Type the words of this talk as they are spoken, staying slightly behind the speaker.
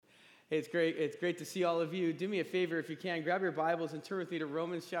Hey, it's great. It's great to see all of you. Do me a favor if you can. Grab your Bibles and turn with me to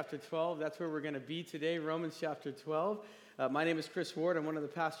Romans chapter 12. That's where we're going to be today, Romans chapter 12. My name is Chris Ward. I'm one of the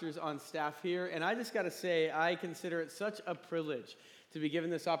pastors on staff here. And I just got to say, I consider it such a privilege to be given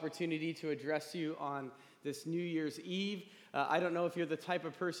this opportunity to address you on this New Year's Eve. I don't know if you're the type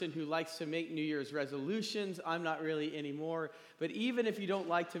of person who likes to make New Year's resolutions. I'm not really anymore. But even if you don't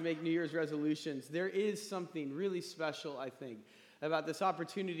like to make New Year's resolutions, there is something really special, I think, about this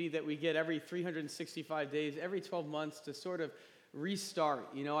opportunity that we get every 365 days, every 12 months to sort of restart.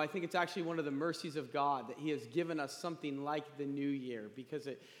 You know, I think it's actually one of the mercies of God that He has given us something like the new year, because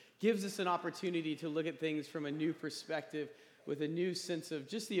it gives us an opportunity to look at things from a new perspective with a new sense of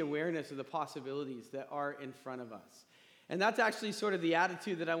just the awareness of the possibilities that are in front of us. And that's actually sort of the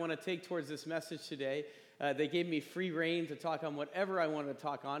attitude that I want to take towards this message today. They gave me free rein to talk on whatever I wanted to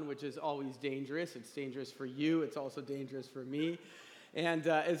talk on, which is always dangerous. It's dangerous for you. It's also dangerous for me. And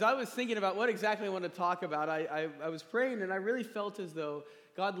as I was thinking about what exactly I want to talk about, I was praying, and I really felt as though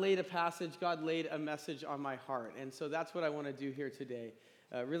God laid a passage, God laid a message on my heart. And so that's what I want to do here today.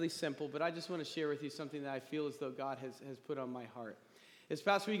 Really simple, but I just want to share with you something that I feel as though God has put on my heart. This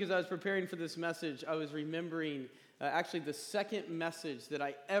past week, as I was preparing for this message, I was remembering actually the second message that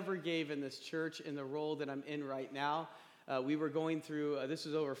I ever gave in this church in the role that I'm in right now. We were going through, this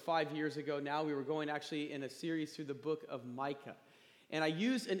was over 5 years ago now, we were going actually in a series through the book of Micah. And I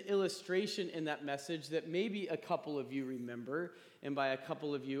used an illustration in that message that maybe a couple of you remember, and by a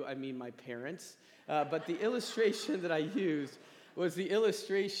couple of you, I mean my parents. But the illustration that I used was the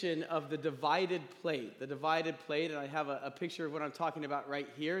illustration of the divided plate. The divided plate, and I have a picture of what I'm talking about right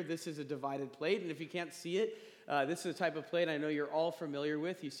here. This is a divided plate, and if you can't see it, this is a type of plate I know you're all familiar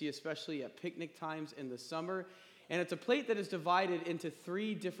with. You see especially at picnic times in the summer. And it's a plate that is divided into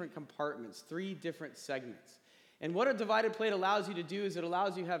 3 different compartments, 3 different segments. And what a divided plate allows you to do is it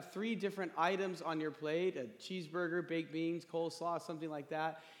allows you to have 3 different items on your plate, a cheeseburger, baked beans, coleslaw, something like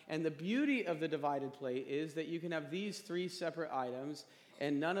that. And the beauty of the divided plate is that you can have these 3 separate items,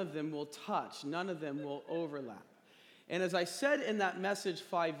 and none of them will touch, none of them will overlap. And as I said in that message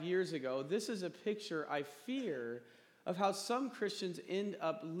 5 years ago, this is a picture, I fear, of how some Christians end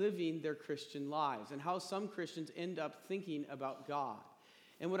up living their Christian lives and how some Christians end up thinking about God.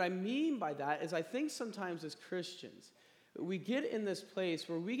 And what I mean by that is I think sometimes as Christians, we get in this place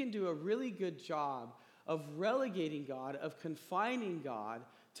where we can do a really good job of relegating God, of confining God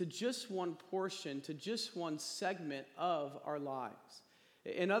to just one portion, to just one segment of our lives.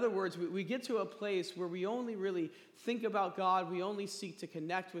 In other words, we get to a place where we only really think about God, we only seek to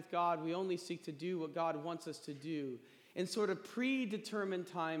connect with God, we only seek to do what God wants us to do in sort of predetermined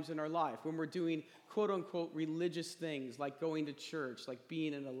times in our life when we're doing quote-unquote religious things like going to church, like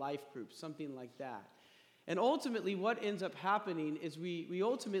being in a life group, something like that. And ultimately what ends up happening is we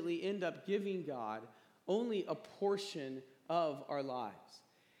ultimately end up giving God only a portion of our lives.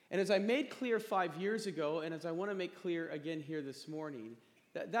 And as I made clear 5 years ago, and as I want to make clear again here this morning,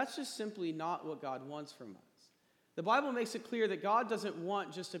 that's just simply not what God wants from us. The Bible makes it clear that God doesn't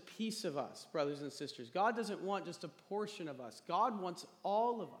want just a piece of us, brothers and sisters. God doesn't want just a portion of us. God wants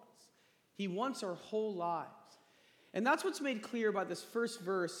all of us. He wants our whole lives. And that's what's made clear by this first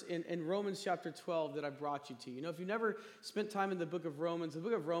verse in Romans chapter 12 that I brought you to. You know, if you've never spent time in the book of Romans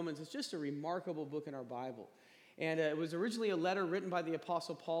is just a remarkable book in our Bible. And it was originally a letter written by the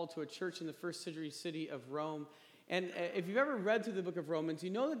Apostle Paul to a church in the first century city of Rome. And if you've ever read through the book of Romans, you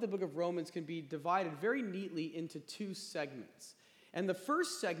know that the book of Romans can be divided very neatly into 2 segments. And the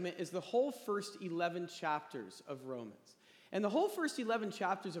first segment is the whole first 11 chapters of Romans. And the whole first 11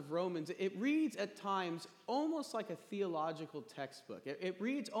 chapters of Romans, it reads at times almost like a theological textbook. It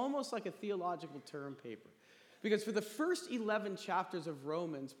reads almost like a theological term paper. Because for the first 11 chapters of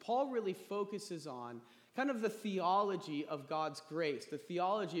Romans, Paul really focuses on kind of the theology of God's grace, the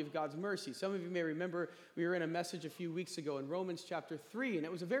theology of God's mercy. Some of you may remember we were in a message a few weeks ago in Romans chapter 3, and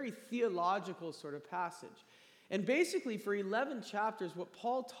it was a very theological sort of passage. And basically for 11 chapters, what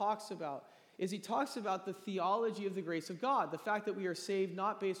Paul talks about is he talks about the theology of the grace of God, the fact that we are saved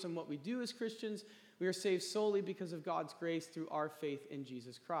not based on what we do as Christians, we are saved solely because of God's grace through our faith in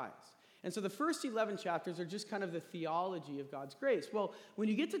Jesus Christ. And so the first 11 chapters are just kind of the theology of God's grace. Well, when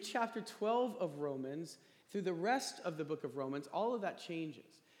you get to chapter 12 of Romans, through the rest of the book of Romans, all of that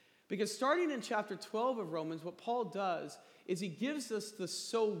changes. Because starting in chapter 12 of Romans, what Paul does is he gives us the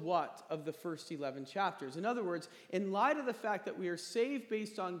so what of the first 11 chapters. In other words, in light of the fact that we are saved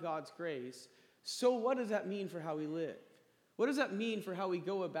based on God's grace, so what does that mean for how we live? What does that mean for how we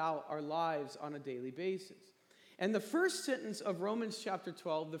go about our lives on a daily basis? And the first sentence of Romans chapter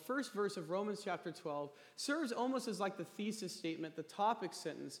 12, the first verse of Romans chapter 12, serves almost as like the thesis statement, the topic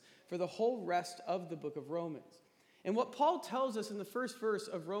sentence for the whole rest of the book of Romans. And what Paul tells us in the first verse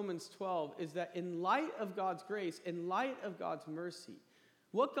of Romans 12 is that in light of God's grace, in light of God's mercy,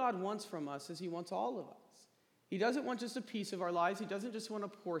 what God wants from us is he wants all of us. He doesn't want just a piece of our lives. He doesn't just want a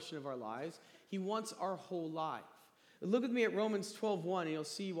portion of our lives. He wants our whole life. Look with me at Romans 12:1, and you'll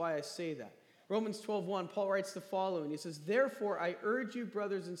see why I say that. Romans 12:1, Paul writes the following. He says, "Therefore I urge you,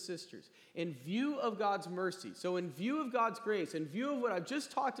 brothers and sisters, in view of God's mercy," so in view of God's grace, in view of what I've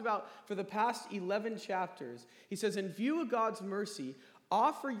just talked about for the past 11 chapters, he says, in view of God's mercy,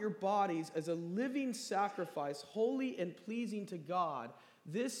 offer your bodies as a living sacrifice, holy and pleasing to God.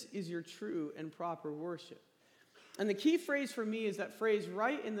 This is your true and proper worship. And the key phrase for me is that phrase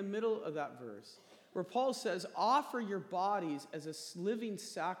right in the middle of that verse, where Paul says, offer your bodies as a living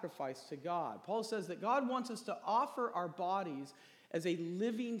sacrifice to God. Paul says that God wants us to offer our bodies as a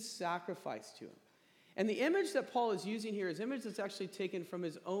living sacrifice to him. And the image that Paul is using here is an image that's actually taken from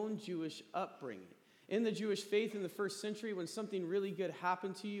his own Jewish upbringing. In the Jewish faith in the first century, when something really good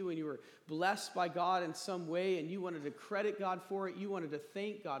happened to you and you were blessed by God in some way and you wanted to credit God for it, you wanted to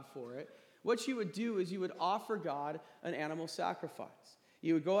thank God for it, what you would do is you would offer God an animal sacrifice.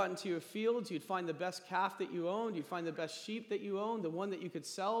 You would go out into your fields, you'd find the best calf that you owned, you'd find the best sheep that you owned, the one that you could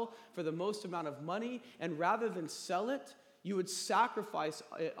sell for the most amount of money, and rather than sell it, you would sacrifice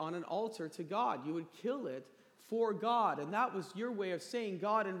it on an altar to God. You would kill it for God, and that was your way of saying,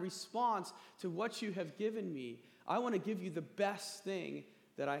 God, in response to what you have given me, I want to give you the best thing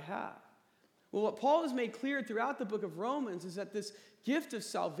that I have. Well, what Paul has made clear throughout the book of Romans is that this gift of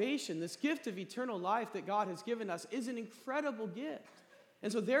salvation, this gift of eternal life that God has given us is an incredible gift.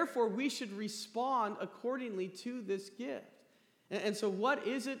 And so therefore, we should respond accordingly to this gift. And so what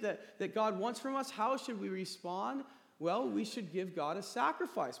is it that God wants from us? How should we respond? Well, we should give God a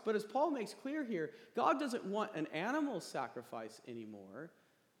sacrifice. But as Paul makes clear here, God doesn't want an animal sacrifice anymore.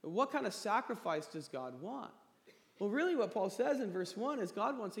 But what kind of sacrifice does God want? Well, really what Paul says in verse 1 is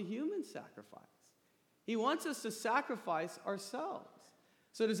God wants a human sacrifice. He wants us to sacrifice ourselves.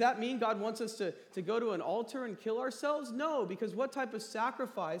 So does that mean God wants us to go to an altar and kill ourselves? No, because what type of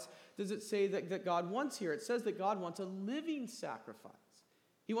sacrifice does it say that God wants here? It says that God wants a living sacrifice.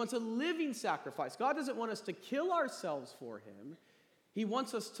 He wants a living sacrifice. God doesn't want us to kill ourselves for him. He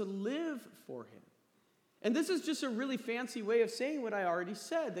wants us to live for him. And this is just a really fancy way of saying what I already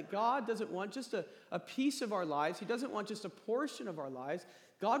said, that God doesn't want just a piece of our lives. He doesn't want just a portion of our lives.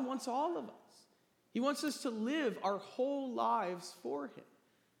 God wants all of us. He wants us to live our whole lives for him.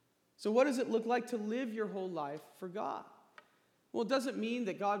 So what does it look like to live your whole life for God? Well, it doesn't mean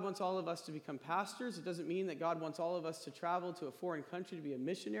that God wants all of us to become pastors. It doesn't mean that God wants all of us to travel to a foreign country to be a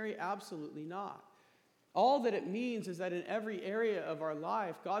missionary. Absolutely not. All that it means is that in every area of our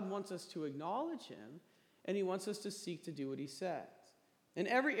life, God wants us to acknowledge him, and he wants us to seek to do what he says. In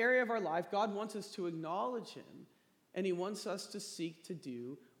every area of our life, God wants us to acknowledge him, and he wants us to seek to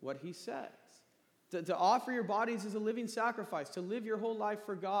do what he says. To offer your bodies as a living sacrifice, to live your whole life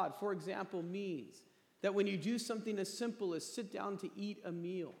for God, for example, means that when you do something as simple as sit down to eat a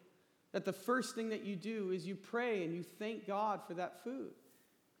meal, that the first thing that you do is you pray and you thank God for that food,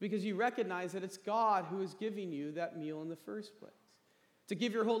 because you recognize that it's God who is giving you that meal in the first place. To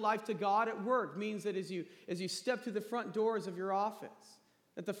give your whole life to God at work means that as you step through the front doors of your office,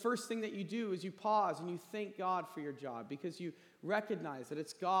 that the first thing that you do is you pause and you thank God for your job, because you recognize that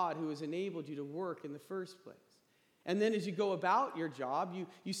it's God who has enabled you to work in the first place. And then as you go about your job,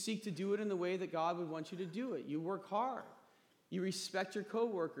 you seek to do it in the way that God would want you to do it. You work hard. You respect your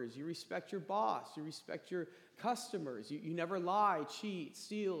coworkers. You respect your boss. You respect your customers. You never lie, cheat,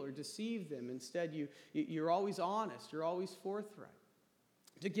 steal, or deceive them. Instead, you're always honest. You're always forthright.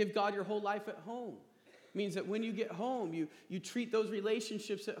 To give God your whole life at home means that when you get home, you treat those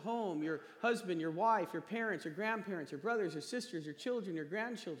relationships at home, your husband, your wife, your parents, your grandparents, your brothers, your sisters, your children, your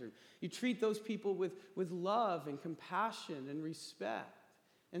grandchildren. You treat those people with love and compassion and respect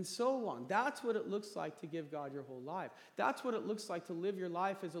and so on. That's what it looks like to give God your whole life. That's what it looks like to live your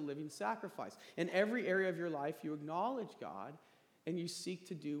life as a living sacrifice. In every area of your life, you acknowledge God and you seek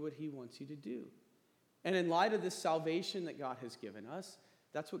to do what he wants you to do. And in light of this salvation that God has given us,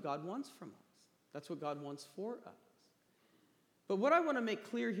 that's what God wants from us. That's what God wants for us. But what I want to make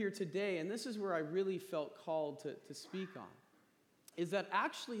clear here today, and this is where I really felt called to speak on, is that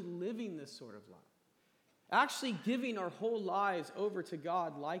actually living this sort of life, actually giving our whole lives over to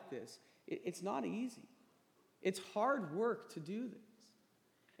God like this, it's not easy. It's hard work to do this.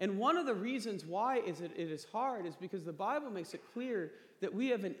 And one of the reasons why it is hard is because the Bible makes it clear that we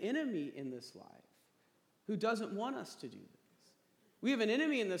have an enemy in this life who doesn't want us to do this. We have an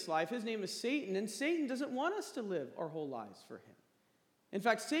enemy in this life. His name is Satan, and Satan doesn't want us to live our whole lives for him. In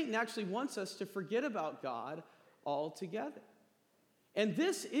fact, Satan actually wants us to forget about God altogether. And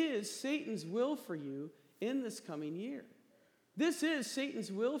this is Satan's will for you in this coming year. This is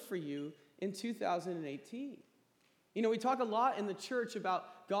Satan's will for you in 2018. You know, we talk a lot in the church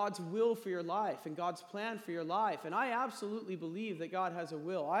about God's will for your life and God's plan for your life. And I absolutely believe that God has a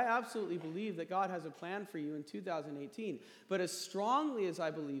will. I absolutely believe that God has a plan for you in 2018. But as strongly as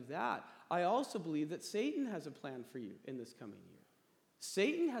I believe that, I also believe that Satan has a plan for you in this coming year.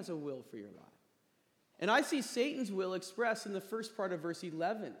 Satan has a will for your life. And I see Satan's will expressed in the first part of verse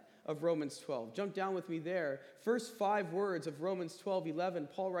 11 of Romans 12. Jump down with me there. First 5 words of Romans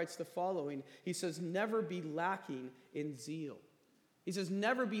 12:11, Paul writes the following. He says, never be lacking in zeal. He says,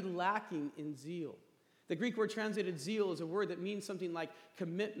 never be lacking in zeal. The Greek word translated zeal is a word that means something like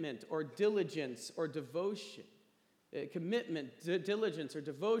commitment or diligence or devotion. Commitment, diligence, or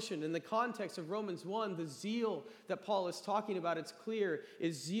devotion. In the context of Romans 1, the zeal that Paul is talking about, it's clear,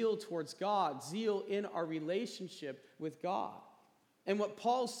 is zeal towards God, zeal in our relationship with God. And what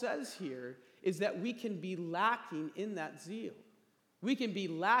Paul says here is that we can be lacking in that zeal. We can be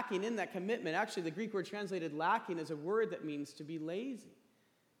lacking in that commitment. Actually, the Greek word translated lacking is a word that means to be lazy.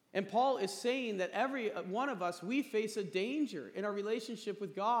 And Paul is saying that every one of us, we face a danger in our relationship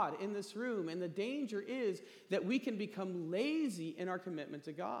with God in this room. And the danger is that we can become lazy in our commitment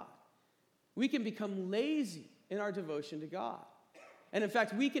to God. We can become lazy in our devotion to God. And in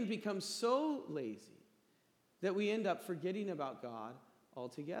fact, we can become so lazy that we end up forgetting about God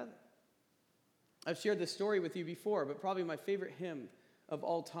altogether. I've shared this story with you before, but probably my favorite hymn of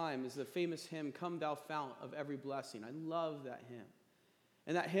all time is the famous hymn, Come Thou Fount of Every Blessing. I love that hymn.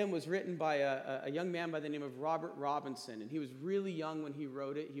 And that hymn was written by a young man by the name of Robert Robinson. And he was really young when he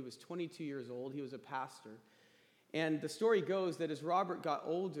wrote it. He was 22 years old. He was a pastor. And the story goes that as Robert got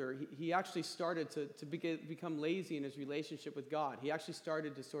older, he actually started to become lazy in his relationship with God. He actually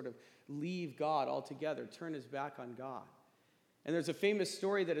started to sort of leave God altogether, turn his back on God. And there's a famous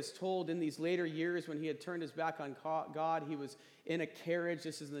story that is told in these later years when he had turned his back on God. He was in a carriage.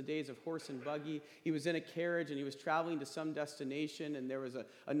 This is in the days of horse and buggy. He was in a carriage and he was traveling to some destination, and there was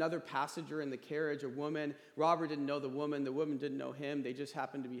another passenger in the carriage, a woman. Robert didn't know the woman. The woman didn't know him. They just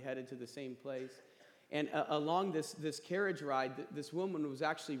happened to be headed to the same place. And along this carriage ride, this woman was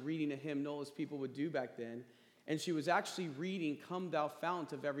actually reading a hymnal, as people would do back then. And she was actually reading, Come Thou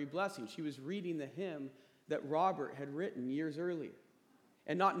Fount of Every Blessing. She was reading the hymn that Robert had written years earlier.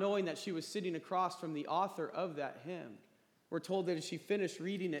 And not knowing that she was sitting across from the author of that hymn, we're told that as she finished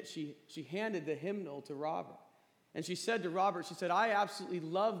reading it, she handed the hymnal to Robert. And she said to Robert, she said, I absolutely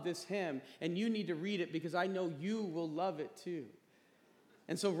love this hymn, and you need to read it because I know you will love it too.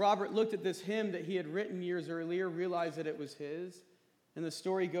 And so Robert looked at this hymn that he had written years earlier, realized that it was his. And the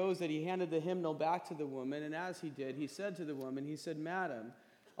story goes that he handed the hymnal back to the woman, and as he did, he said to the woman, he said, Madam,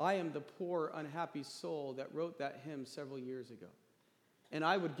 I am the poor, unhappy soul that wrote that hymn several years ago. And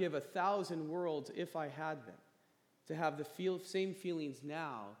I would give 1,000 worlds if I had them to have the same feelings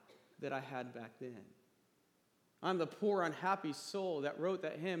now that I had back then. I'm the poor, unhappy soul that wrote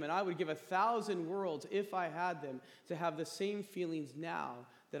that hymn, and I would give 1,000 worlds if I had them to have the same feelings now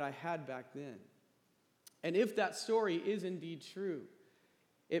that I had back then. And if that story is indeed true,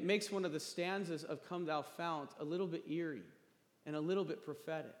 it makes one of the stanzas of Come Thou Fount a little bit eerie and a little bit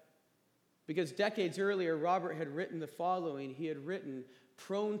prophetic. Because decades earlier, Robert had written the following. He had written,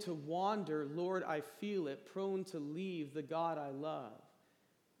 prone to wander, Lord, I feel it, prone to leave the God I love.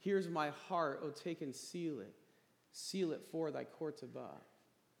 Here's my heart, oh, take and seal it for thy courts above.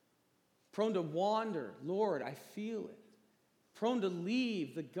 Prone to wander, Lord, I feel it. Prone to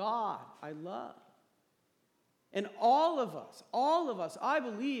leave the God I love. And all of us, I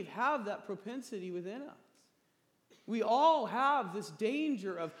believe, have that propensity within us. We all have this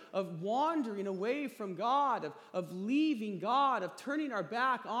danger of wandering away from God, of leaving God, of turning our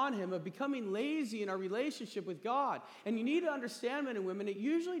back on Him, of becoming lazy in our relationship with God. And you need to understand, men and women, it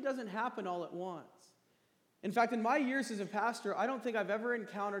usually doesn't happen all at once. In fact, in my years as a pastor, I don't think I've ever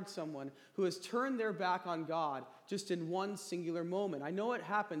encountered someone who has turned their back on God just in one singular moment. I know it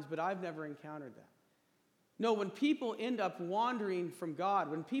happens, but I've never encountered that. No, when people end up wandering from God,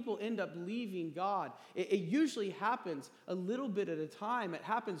 when people end up leaving God, it usually happens a little bit at a time. It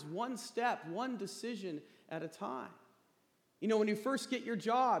happens one step, one decision at a time. You know, when you first get your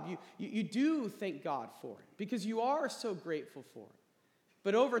job, you do thank God for it because you are so grateful for it.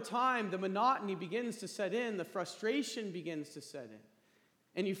 But over time, the monotony begins to set in, the frustration begins to set in,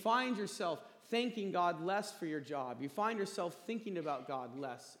 and you find yourself thanking God less for your job. You find yourself thinking about God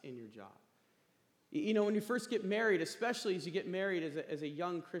less in your job. You know, when you first get married, especially as you get married as a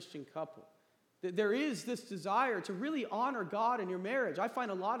young Christian couple, there is this desire to really honor God in your marriage. I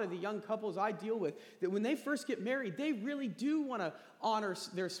find a lot of the young couples I deal with, that when they first get married, they really do want to honor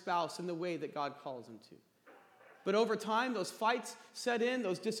their spouse in the way that God calls them to. But over time, those fights set in,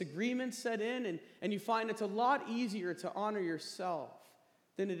 those disagreements set in, and you find it's a lot easier to honor yourself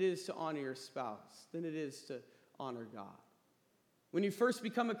than it is to honor your spouse, than it is to honor God. When you first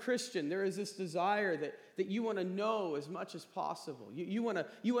become a Christian, there is this desire that you want to know as much as possible. You want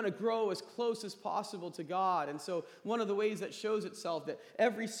to grow as close as possible to God. And so one of the ways that shows itself that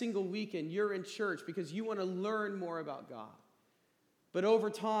every single weekend you're in church because you want to learn more about God. But over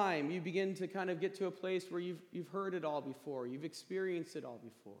time, you begin to kind of get to a place where you've heard it all before. You've experienced it all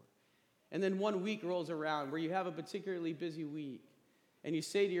before. And then one week rolls around where you have a particularly busy week. And you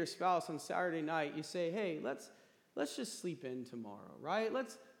say to your spouse on Saturday night, you say, hey, let's just sleep in tomorrow, right?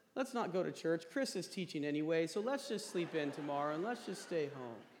 Let's not go to church. Chris is teaching anyway, so let's just sleep in tomorrow and let's just stay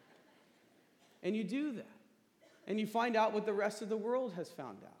home. And you do that. And you find out what the rest of the world has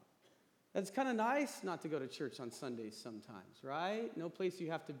found out. It's kind of nice not to go to church on Sundays sometimes, right? No place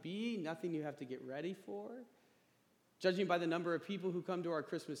you have to be, nothing you have to get ready for. Judging by the number of people who come to our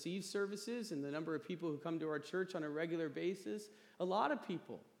Christmas Eve services and the number of people who come to our church on a regular basis, a lot of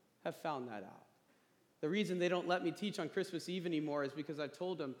people have found that out. The reason they don't let me teach on Christmas Eve anymore is because I've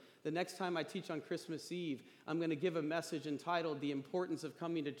told them the next time I teach on Christmas Eve, I'm going to give a message entitled The Importance of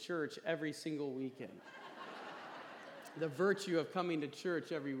Coming to Church Every Single Weekend. The virtue of coming to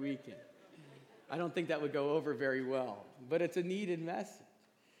church every weekend. I don't think that would go over very well, but it's a needed message.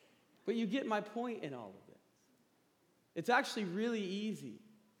 But you get my point in all of this. It's actually really easy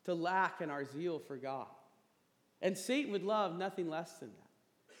to lack in our zeal for God. And Satan would love nothing less than that.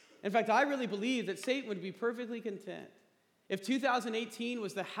 In fact, I really believe that Satan would be perfectly content if 2018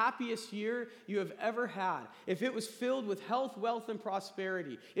 was the happiest year you have ever had, if it was filled with health, wealth, and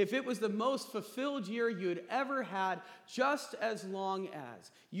prosperity, if it was the most fulfilled year you had ever had, just as long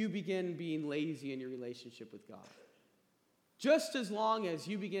as you begin being lazy in your relationship with God. Just as long as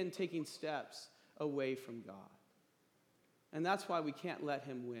you begin taking steps away from God. And that's why we can't let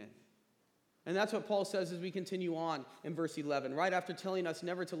him win. And that's what Paul says as we continue on in verse 11. Right after telling us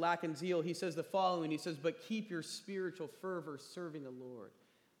never to lack in zeal, he says the following. He says, but keep your spiritual fervor serving the Lord.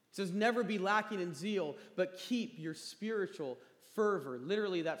 He says, never be lacking in zeal, but keep your spiritual fervor.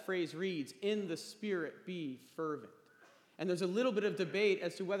 Literally, that phrase reads, in the Spirit be fervent. And there's a little bit of debate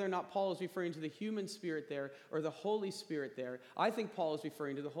as to whether or not Paul is referring to the human spirit there or the Holy Spirit there. I think Paul is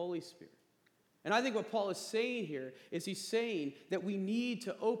referring to the Holy Spirit. And I think what Paul is saying here is he's saying that we need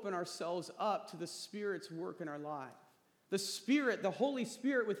to open ourselves up to the Spirit's work in our life. The Spirit, the Holy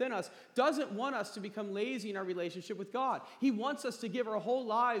Spirit within us, doesn't want us to become lazy in our relationship with God. He wants us to give our whole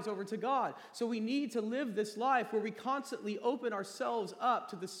lives over to God. So we need to live this life where we constantly open ourselves up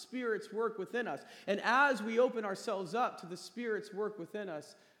to the Spirit's work within us. And as we open ourselves up to the Spirit's work within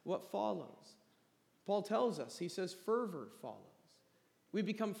us, what follows? Paul tells us, he says, fervor follows. We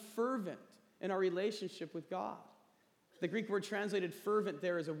become fervent in our relationship with God. The Greek word translated fervent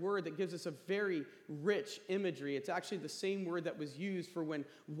there is a word that gives us a very rich imagery. It's actually the same word that was used for when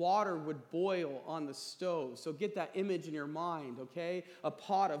water would boil on the stove. So get that image in your mind, okay? A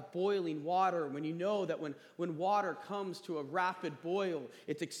pot of boiling water. When you know that when water comes to a rapid boil,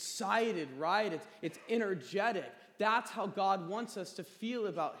 it's excited, right? It's energetic. That's how God wants us to feel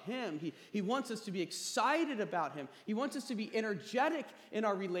about him. He wants us to be excited about him. He wants us to be energetic in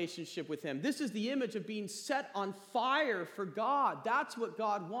our relationship with him. This is the image of being set on fire for God. That's what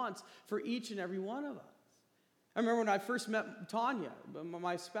God wants for each and every one of us. I remember when I first met Tanya,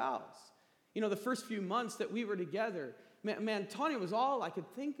 my spouse. You know, the first few months that we were together, man, Tanya was all I could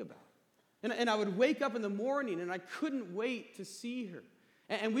think about. And I would wake up in the morning and I couldn't wait to see her.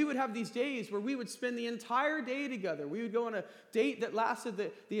 And we would have these days where we would spend the entire day together. We would go on a date that lasted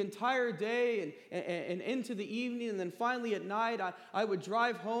the entire day and into the evening. And then finally at night, I would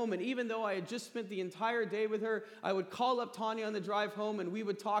drive home. And even though I had just spent the entire day with her, I would call up Tanya on the drive home and we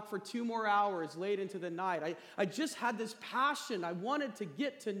would talk for 2 more hours late into the night. I just had this passion. I wanted to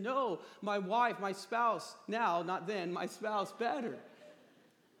get to know my wife, my spouse, now, not then, my spouse better.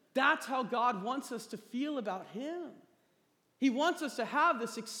 That's how God wants us to feel about him. He wants us to have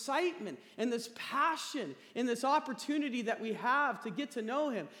this excitement and this passion and this opportunity that we have to get to know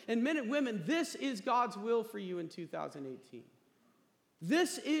him. And men and women, this is God's will for you in 2018.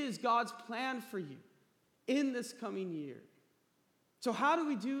 This is God's plan for you in this coming year. So how do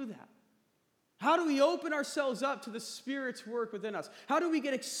we do that? How do we open ourselves up to the Spirit's work within us? How do we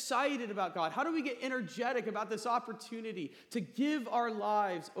get excited about God? How do we get energetic about this opportunity to give our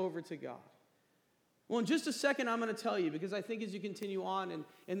lives over to God? Well, in just a second, I'm going to tell you, because I think as you continue on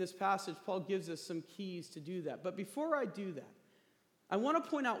in this passage, Paul gives us some keys to do that. But before I do that, I want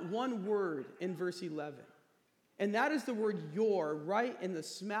to point out one word in verse 11. And that is the word your, right in the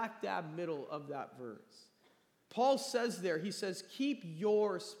smack dab middle of that verse. Paul says there, he says, keep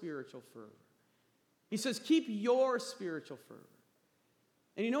your spiritual fervor. He says, keep your spiritual fervor.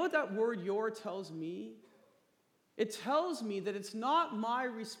 And you know what that word your tells me? It tells me that it's not my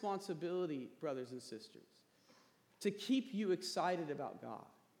responsibility, brothers and sisters, to keep you excited about God.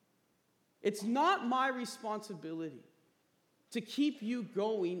 It's not my responsibility to keep you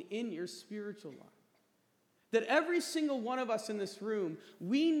going in your spiritual life. That every single one of us in this room,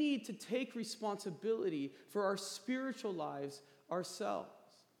 we need to take responsibility for our spiritual lives ourselves.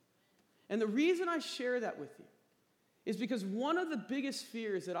 And the reason I share that with you is because one of the biggest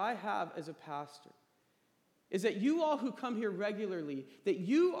fears that I have as a pastor is that you all who come here regularly, that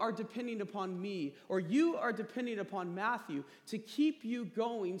you are depending upon me or you are depending upon Matthew to keep you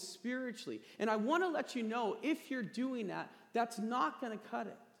going spiritually. And I want to let you know, if you're doing that, that's not going to cut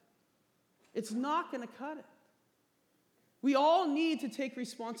it. It's not going to cut it. We all need to take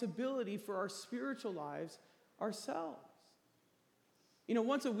responsibility for our spiritual lives ourselves. You know,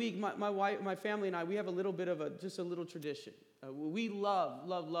 once a week, my wife, my family and I, we have a little bit of just a little tradition. We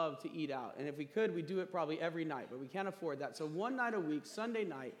love to eat out. And if we could, we'd do it probably every night, but we can't afford that. So one night a week, Sunday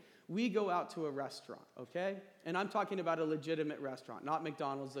night, we go out to a restaurant, okay? And I'm talking about a legitimate restaurant, not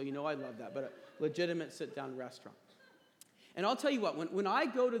McDonald's, though you know I love that, but a legitimate sit-down restaurant. And I'll tell you what, when I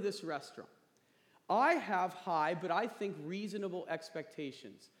go to this restaurant, I have high, but I think reasonable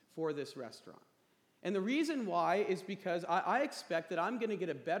expectations for this restaurant. And the reason why is because I expect that I'm going to get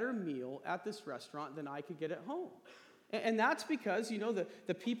a better meal at this restaurant than I could get at home. And that's because, you know,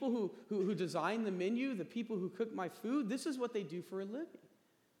 the people who design the menu, the people who cook my food, this is what they do for a living.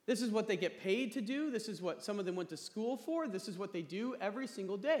 This is what they get paid to do. This is what some of them went to school for. This is what they do every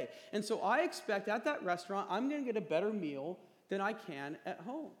single day. And so I expect at that restaurant, I'm going to get a better meal than I can at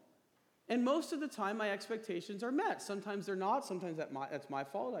home. And most of the time, my expectations are met. Sometimes they're not. Sometimes that's my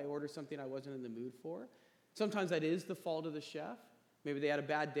fault. I order something I wasn't in the mood for. Sometimes that is the fault of the chef. Maybe they had a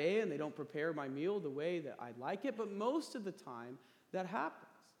bad day and they don't prepare my meal the way that I'd like it. But most of the time, that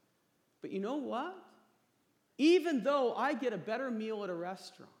happens. But you know what? Even though I get a better meal at a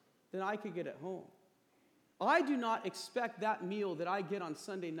restaurant than I could get at home, I do not expect that meal that I get on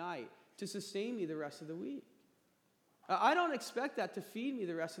Sunday night to sustain me the rest of the week. I don't expect that to feed me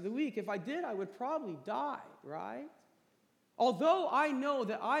the rest of the week. If I did, I would probably die, right? Although I know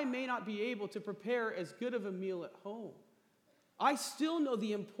that I may not be able to prepare as good of a meal at home, I still know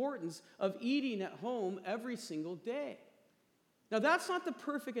the importance of eating at home every single day. Now, that's not the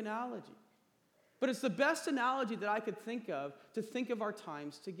perfect analogy, but it's the best analogy that I could think of to think of our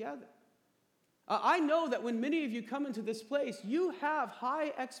times together. I know that when many of you come into this place, you have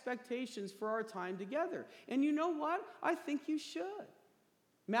high expectations for our time together. And you know what? I think you should.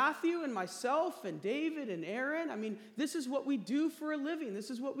 Matthew and myself and David and Aaron, I mean, this is what we do for a living. This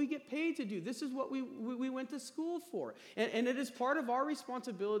is what we get paid to do. This is what we went to school for. And it is part of our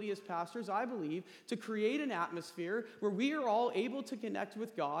responsibility as pastors, I believe, to create an atmosphere where we are all able to connect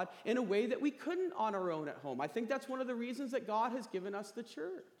with God in a way that we couldn't on our own at home. I think that's one of the reasons that God has given us the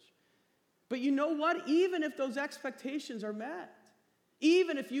church. But you know what? Even if those expectations are met,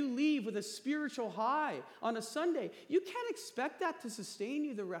 even if you leave with a spiritual high on a Sunday, you can't expect that to sustain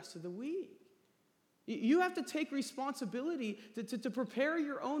you the rest of the week. You have to take responsibility to prepare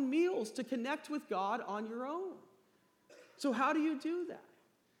your own meals, to connect with God on your own. So how do you do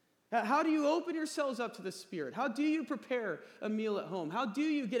that? How do you open yourselves up to the Spirit? How do you prepare a meal at home? How do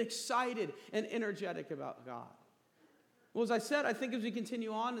you get excited and energetic about God? Well, as I said, I think as we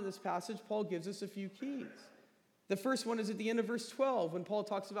continue on in this passage, Paul gives us a few keys. The first one is at the end of verse 12 when Paul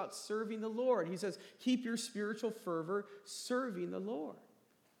talks about serving the Lord. He says, keep your spiritual fervor serving the Lord.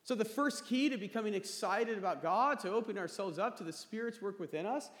 So the first key to becoming excited about God, to open ourselves up to the Spirit's work within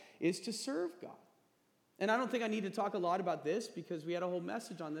us, is to serve God. And I don't think I need to talk a lot about this because we had a whole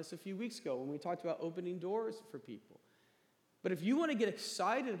message on this a few weeks ago when we talked about opening doors for people. But if you want to get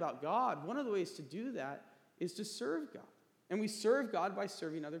excited about God, one of the ways to do that is to serve God. And we serve God by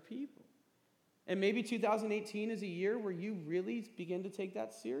serving other people. And maybe 2018 is a year where you really begin to take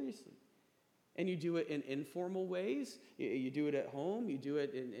that seriously. And you do it in informal ways. You do it at home. You do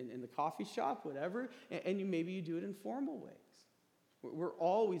it in the coffee shop, whatever. And maybe you do it in formal ways. We're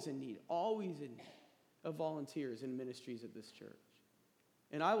always in need of volunteers and ministries at this church.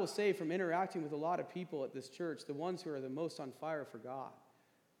 And I will say, from interacting with a lot of people at this church, the ones who are the most on fire for God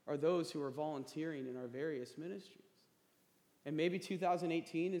are those who are volunteering in our various ministries. And maybe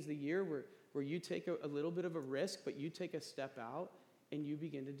 2018 is the year where you take a little bit of a risk, but you take a step out and you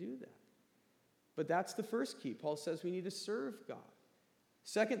begin to do that. But that's the first key. Paul says we need to serve God.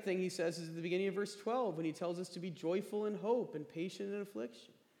 Second thing he says is at the beginning of verse 12 when he tells us to be joyful in hope and patient in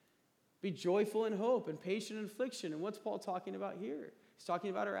affliction. Be joyful in hope and patient in affliction. And what's Paul talking about here? He's talking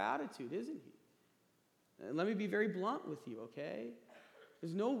about our attitude, isn't he? And let me be very blunt with you, okay?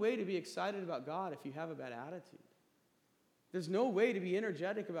 There's no way to be excited about God if you have a bad attitude. There's no way to be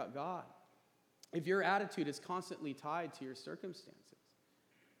energetic about God if your attitude is constantly tied to your circumstances.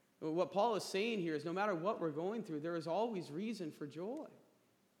 What Paul is saying here is no matter what we're going through, there is always reason for joy.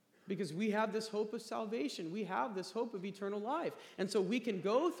 Because we have this hope of salvation. We have this hope of eternal life. And so we can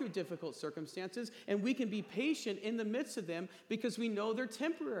go through difficult circumstances and we can be patient in the midst of them because we know they're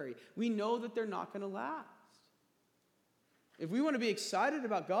temporary. We know that they're not going to last. If we want to be excited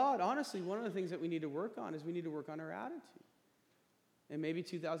about God, honestly, one of the things that we need to work on is we need to work on our attitude. And maybe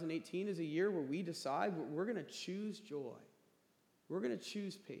 2018 is a year where we decide we're going to choose joy. We're going to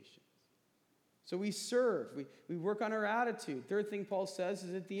choose patience. So we serve. We work on our attitude. Third thing Paul says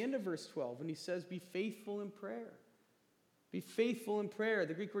is at the end of verse 12 when he says, be faithful in prayer. Be faithful in prayer.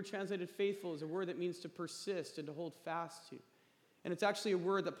 The Greek word translated faithful is a word that means to persist and to hold fast to. And it's actually a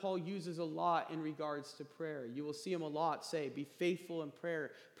word that Paul uses a lot in regards to prayer. You will see him a lot say, be faithful in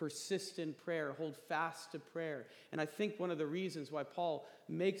prayer, persist in prayer, hold fast to prayer. And I think one of the reasons why Paul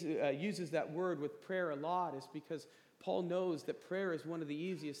uses that word with prayer a lot is because Paul knows that prayer is one of the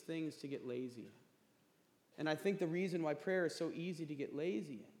easiest things to get lazy in. And I think the reason why prayer is so easy to get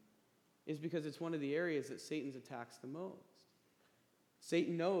lazy in is because it's one of the areas that Satan attacks the most.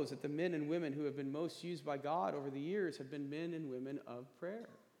 Satan knows that the men and women who have been most used by God over the years have been men and women of prayer.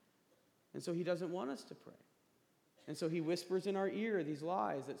 And so he doesn't want us to pray. And so he whispers in our ear these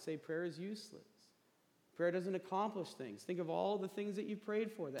lies that say prayer is useless. Prayer doesn't accomplish things. Think of all the things that you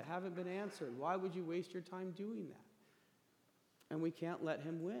prayed for that haven't been answered. Why would you waste your time doing that? And we can't let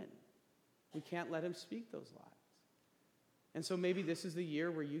him win. We can't let him speak those lies. And so maybe this is the year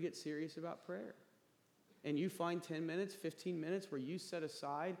where you get serious about prayer. And you find 10 minutes, 15 minutes where you set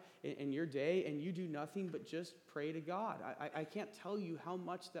aside in your day and you do nothing but just pray to God. I can't tell you how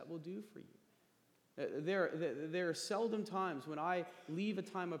much that will do for you. There are seldom times when I leave a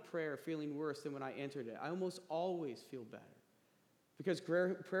time of prayer feeling worse than when I entered it. I almost always feel better. Because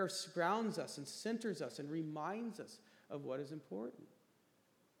prayer grounds us and centers us and reminds us of what is important.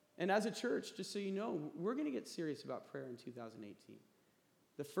 And as a church, just so you know, we're going to get serious about prayer in 2018.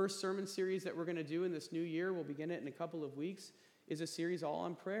 The first sermon series that we're going to do in this new year, we'll begin it in a couple of weeks, is a series all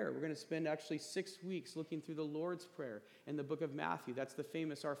on prayer. We're going to spend actually 6 weeks looking through the Lord's Prayer in the book of Matthew. That's the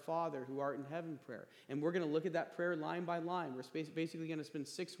famous Our Father who art in heaven prayer. And we're going to look at that prayer line by line. We're basically going to spend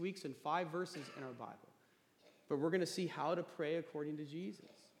 6 weeks and 5 verses in our Bible. But we're going to see how to pray according to Jesus.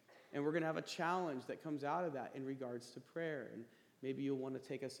 And we're going to have a challenge that comes out of that in regards to prayer. And maybe you'll want to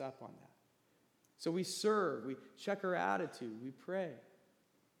take us up on that. So we serve, we check our attitude, we pray.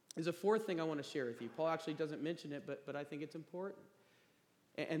 There's a fourth thing I want to share with you. Paul actually doesn't mention it, but I think it's important.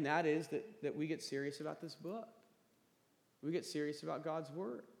 And that is that we get serious about this book. We get serious about God's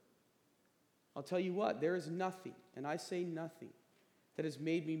word. I'll tell you what, there is nothing, and I say nothing, that has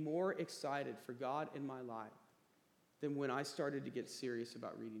made me more excited for God in my life than when I started to get serious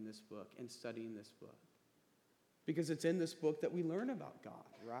about reading this book and studying this book. Because it's in this book that we learn about God,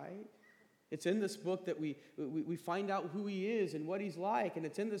 right? It's in this book that we find out who he is and what he's like. And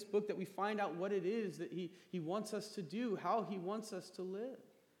it's in this book that we find out what it is that he wants us to do, how he wants us to live.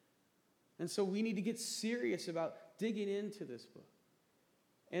 And so we need to get serious about digging into this book.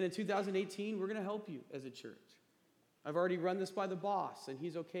 And in 2018, we're going to help you as a church. I've already run this by the boss, and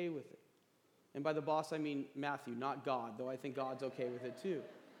he's okay with it. And by the boss, I mean Matthew, not God, though I think God's okay with it too.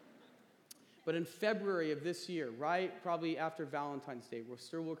 But in February of this year, right, probably after Valentine's Day, we're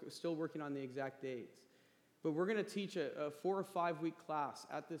still working on the exact dates. But we're going to teach a 4 or 5 week class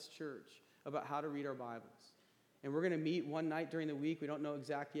at this church about how to read our Bibles. And we're going to meet one night during the week. We don't know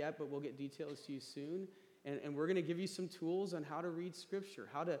exact yet, but we'll get details to you soon. And we're going to give you some tools on how to read Scripture,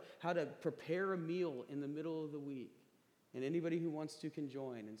 how to prepare a meal in the middle of the week. And anybody who wants to can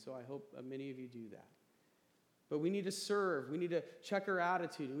join. And so I hope many of you do that. But we need to serve. We need to check our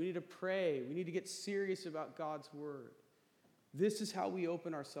attitude. We need to pray. We need to get serious about God's word. This is how we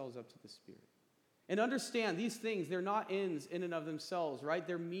open ourselves up to the Spirit. And understand, these things, they're not ends in and of themselves, right?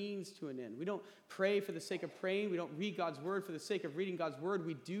 They're means to an end. We don't pray for the sake of praying. We don't read God's word for the sake of reading God's word.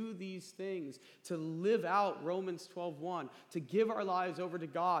 We do these things to live out Romans 12:1, to give our lives over to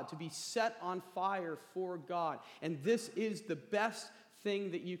God, to be set on fire for God. And this is the best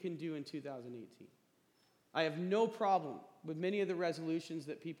thing that you can do in 2018. I have no problem with many of the resolutions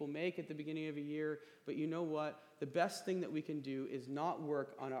that people make at the beginning of a year, but you know what? The best thing that we can do is not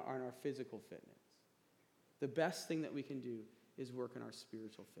work on our physical fitness. The best thing that we can do is work on our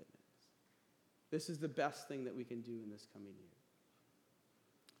spiritual fitness. This is the best thing that we can do in this coming year.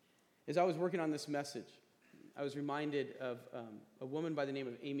 As I was working on this message, I was reminded of a woman by the name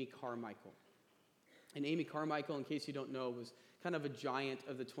of Amy Carmichael. And Amy Carmichael, in case you don't know, was kind of a giant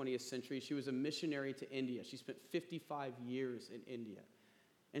of the 20th century. She was a missionary to India. She spent 55 years in India.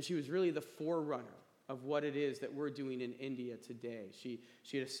 And she was really the forerunner of what it is that we're doing in India today. She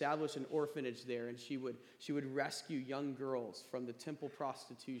had established an orphanage there, and she would rescue young girls from the temple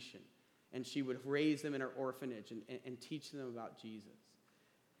prostitution. And she would raise them in her orphanage and teach them about Jesus.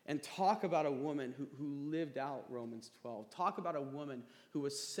 And talk about a woman who lived out Romans 12. Talk about a woman who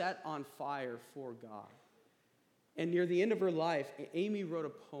was set on fire for God. And near the end of her life, Amy wrote a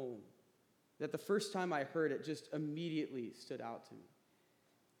poem that the first time I heard it just immediately stood out to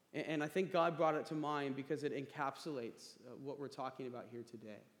me. And I think God brought it to mind because it encapsulates what we're talking about here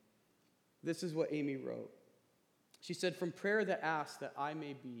today. This is what Amy wrote. She said, "From prayer that asks that I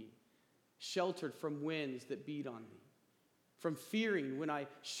may be sheltered from winds that beat on me, from fearing when I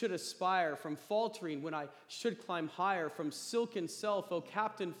should aspire, from faltering when I should climb higher, from silken self, O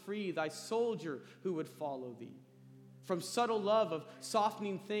captain free, thy soldier who would follow thee. From subtle love of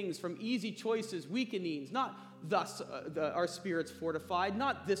softening things, from easy choices, weakenings, not thus our spirits fortified,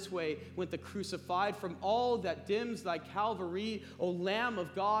 not this way went the crucified, from all that dims thy Calvary, O Lamb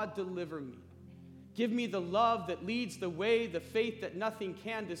of God, deliver me. Give me the love that leads the way, the faith that nothing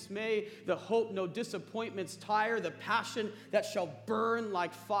can dismay, the hope no disappointments tire, the passion that shall burn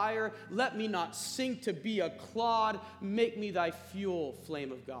like fire. Let me not sink to be a clod. Make me thy fuel,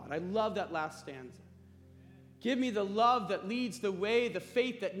 flame of God." I love that last stanza. Give me the love that leads the way, the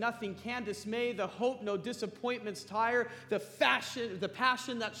faith that nothing can dismay, the hope no disappointments tire, the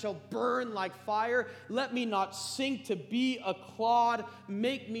passion that shall burn like fire. Let me not sink to be a clod.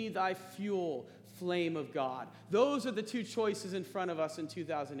 Make me thy fuel, flame of God. Those are the two choices in front of us in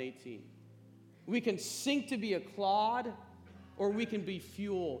 2018. We can sink to be a clod, or we can be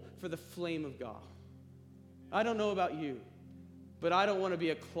fuel for the flame of God. I don't know about you, but I don't want to be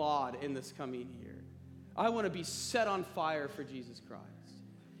a clod in this coming year. I want to be set on fire for Jesus Christ.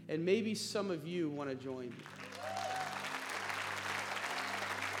 And maybe some of you want to join me.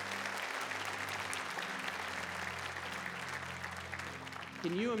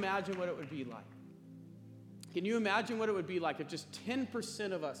 Can you imagine what it would be like? Can you imagine what it would be like if just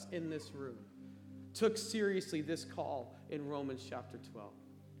 10% of us in this room took seriously this call in Romans chapter 12?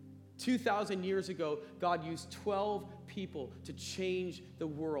 2,000 years ago, God used 12 people to change the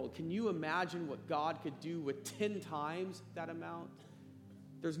world. Can you imagine what God could do with 10 times that amount?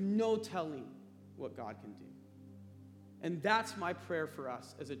 There's no telling what God can do. And that's my prayer for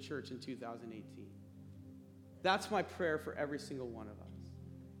us as a church in 2018. That's my prayer for every single one of us.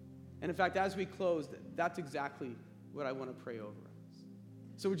 And in fact, as we close, that's exactly what I want to pray over us.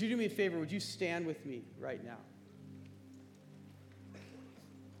 So would you do me a favor? Would you stand with me right now?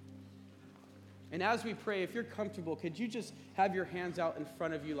 And as we pray, if you're comfortable, could you just have your hands out in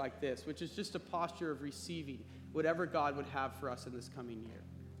front of you like this, which is just a posture of receiving whatever God would have for us in this coming year.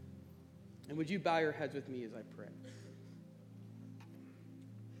 And would you bow your heads with me as I pray?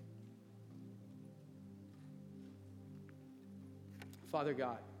 Father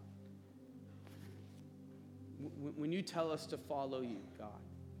God, when you tell us to follow you, God,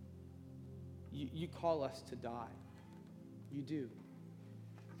 you call us to die. You do.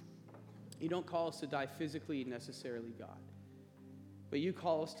 You don't call us to die physically necessarily, God, but you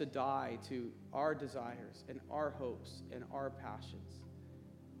call us to die to our desires and our hopes and our passions.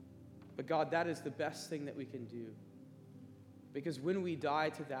 But God, that is the best thing that we can do, because when we die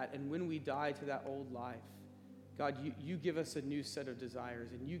to that and when we die to that old life, God, you give us a new set of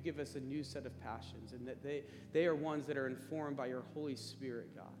desires and you give us a new set of passions, and that they are ones that are informed by your Holy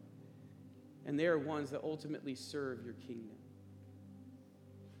Spirit, God. And they are ones that ultimately serve your kingdom.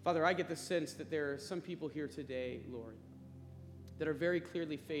 Father, I get the sense that there are some people here today, Lord, that are very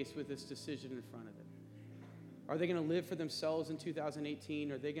clearly faced with this decision in front of them. Are they going to live for themselves in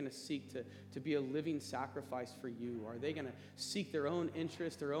 2018? Or are they going to seek to be a living sacrifice for you? Are they going to seek their own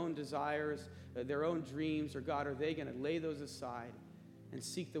interests, their own desires, their own dreams? Or God, are they going to lay those aside and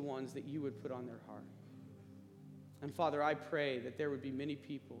seek the ones that you would put on their heart? And Father, I pray that there would be many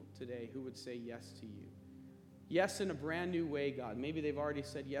people today who would say yes to you. Yes, in a brand new way, God. Maybe they've already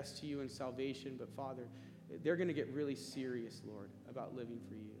said yes to you in salvation, but Father, they're going to get really serious, Lord, about living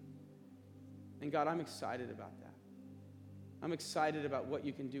for you. And God, I'm excited about that. I'm excited about what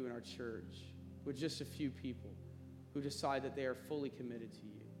you can do in our church. with just a few people who decide that they are fully committed to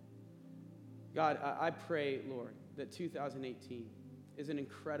you. God, I pray, Lord, that 2018 is an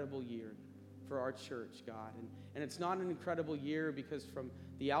incredible year for our church, God. And it's not an incredible year because from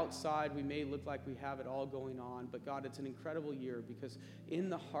the outside we may look like we have it all going on, but God, it's an incredible year because in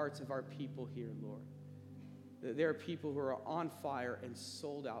the hearts of our people here, Lord, there are people who are on fire and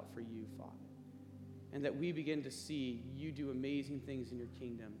sold out for you, Father. And that we begin to see you do amazing things in your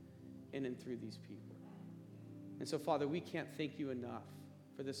kingdom in and through these people. And so, Father, we can't thank you enough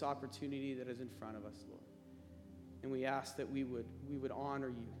for this opportunity that is in front of us, Lord. And we ask that we would honor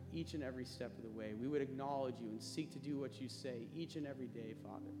you each and every step of the way. We would acknowledge you and seek to do what you say each and every day,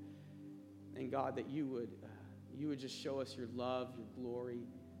 Father. And God, that you would just show us your love, your glory,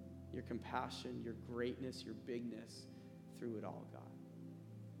 your compassion, your greatness, your bigness through it all, God.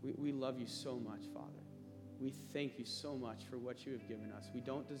 We love you so much, Father. We thank you so much for what you have given us. We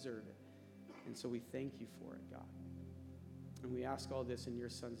don't deserve it. And so we thank you for it, God. And we ask all this in your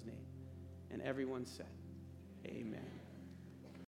Son's name. And everyone said, amen.